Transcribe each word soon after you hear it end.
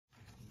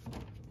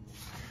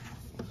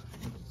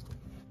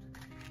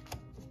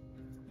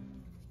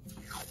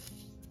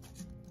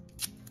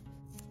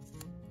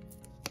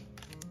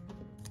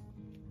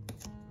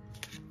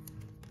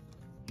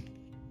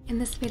In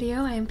this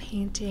video, I am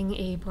painting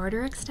a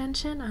border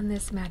extension on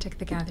this Magic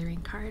the Gathering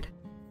card.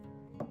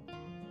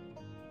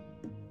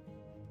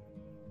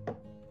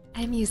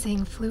 I'm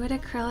using fluid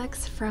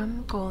acrylics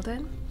from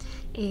Golden,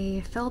 a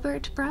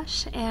filbert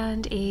brush,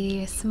 and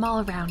a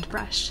small round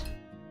brush.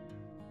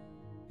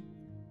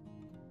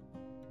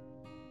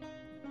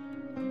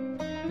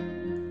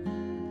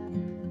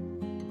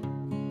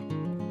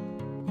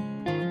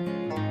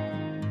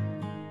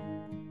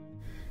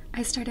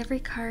 I start every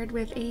card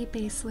with a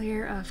base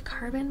layer of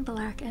carbon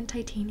black and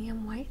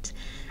titanium white.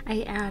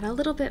 I add a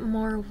little bit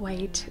more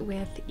white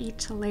with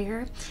each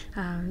layer.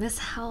 This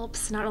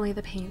helps not only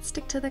the paint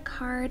stick to the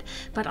card,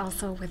 but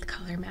also with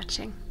color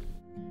matching.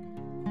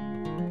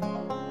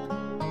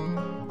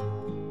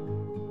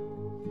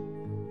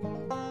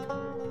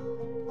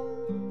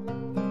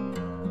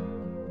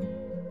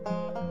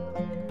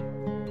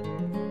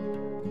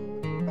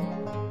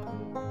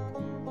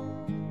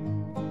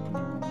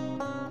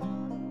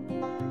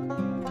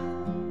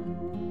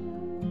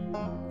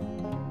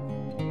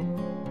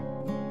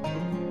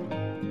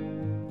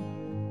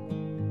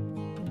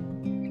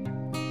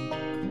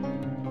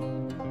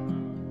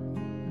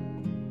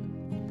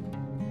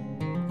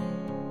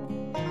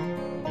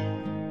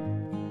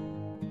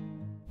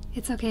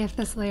 It's okay if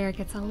this layer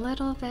gets a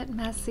little bit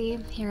messy.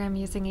 Here I'm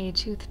using a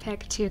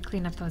toothpick to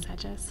clean up those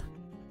edges.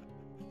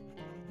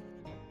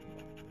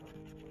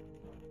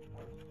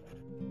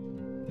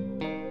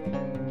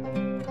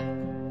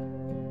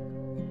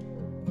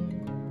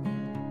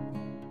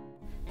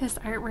 This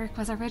artwork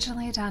was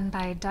originally done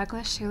by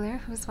Douglas Shuler,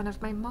 who's one of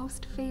my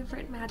most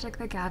favorite Magic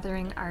the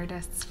Gathering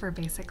artists for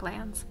basic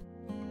lands.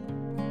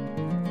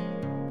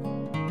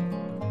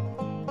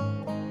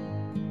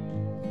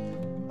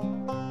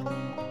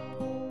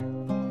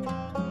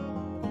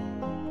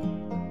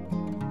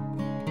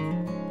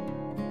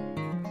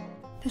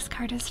 This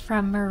card is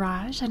from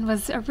Mirage and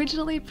was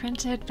originally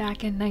printed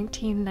back in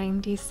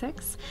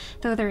 1996,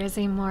 though there is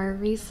a more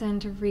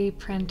recent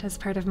reprint as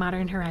part of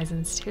Modern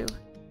Horizons 2.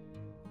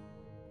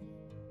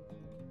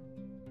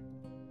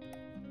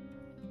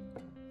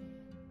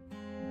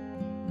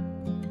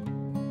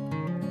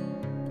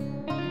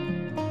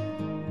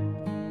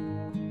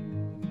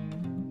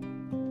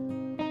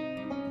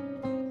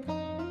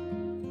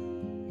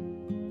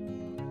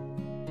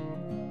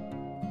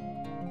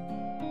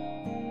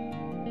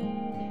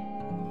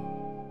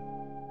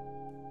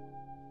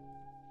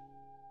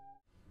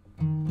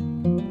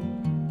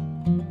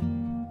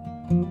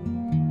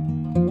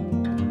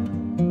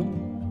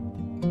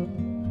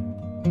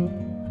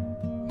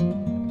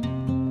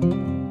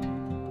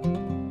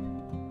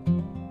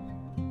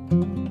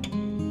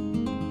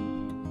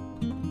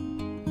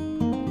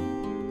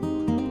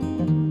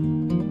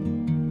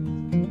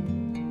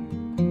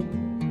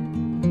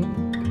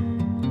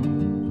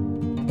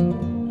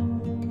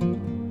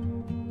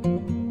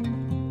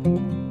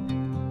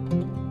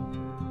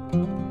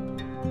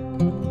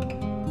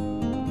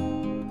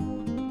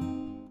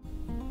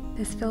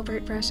 This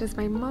filbert brush is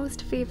my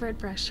most favorite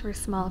brush for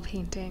small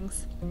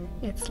paintings.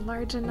 It's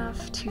large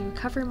enough to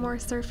cover more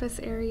surface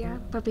area,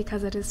 but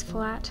because it is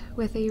flat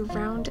with a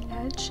round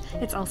edge,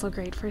 it's also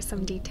great for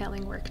some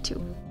detailing work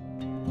too.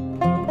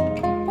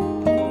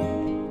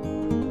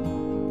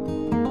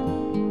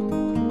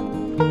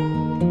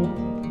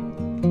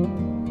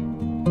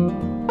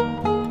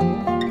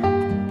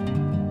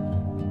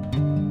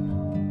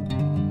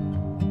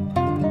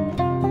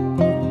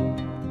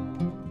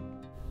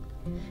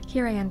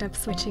 Here I end up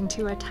switching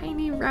to a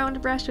tiny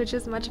round brush, which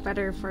is much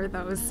better for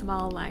those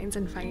small lines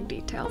and fine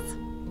details.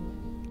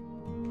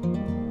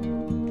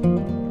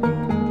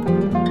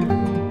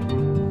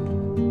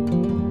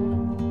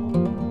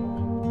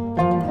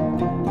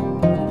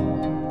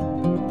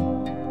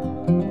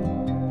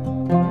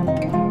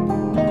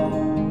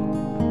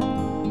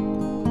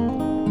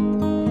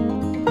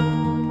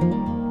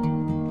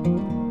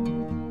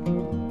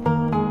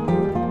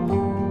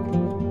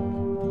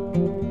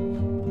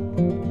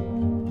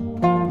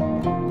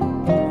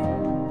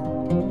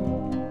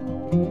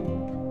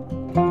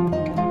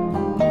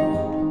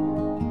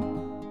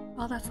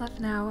 All that's left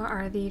now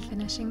are the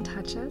finishing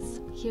touches.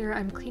 Here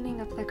I'm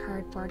cleaning up the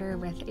card border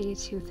with a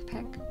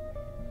toothpick.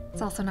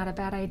 It's also not a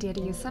bad idea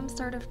to use some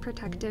sort of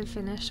protective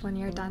finish when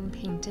you're done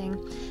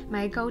painting.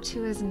 My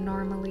go-to is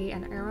normally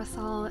an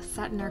aerosol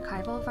set and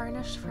archival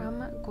varnish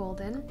from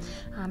Golden.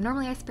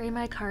 Normally I spray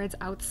my cards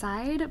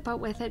outside, but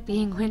with it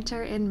being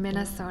winter in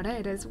Minnesota,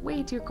 it is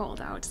way too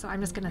cold out, so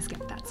I'm just gonna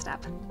skip that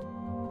step.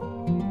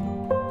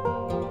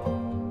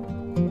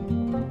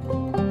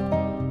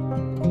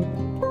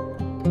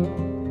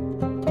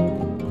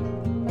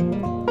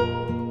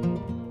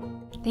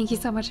 Thank you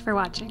so much for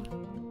watching.